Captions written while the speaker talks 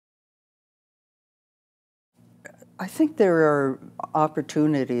I think there are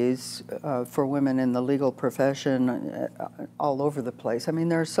opportunities for women in the legal profession all over the place. I mean,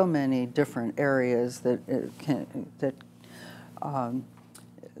 there are so many different areas that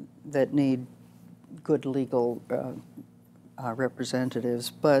need good legal representatives,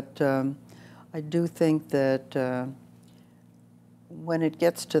 but I do think that when it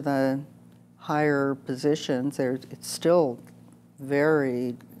gets to the higher positions, it's still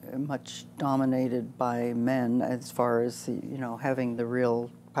very much dominated by men as far as having the real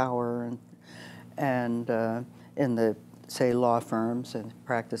power and in the, say, law firms and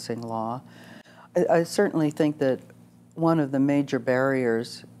practicing law. I certainly think that one of the major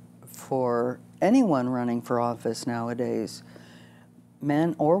barriers for anyone running for office nowadays,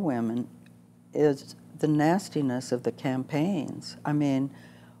 men or women, is the nastiness of the campaigns. I mean,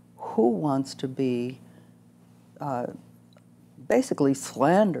 who wants to be basically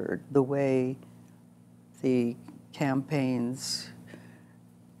slandered the way the campaigns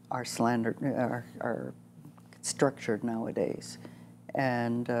are structured nowadays?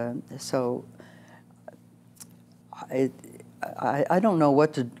 And so I don't know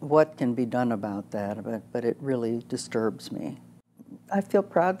what can be done about that, but it really disturbs me. I feel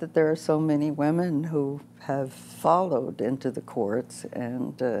proud that there are so many women who have followed into the courts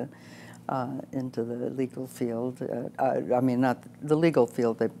and into the legal field. I mean, not the legal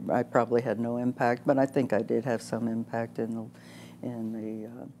field. I probably had no impact, but I think I did have some impact in the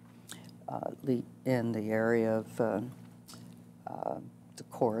area of the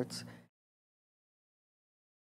courts.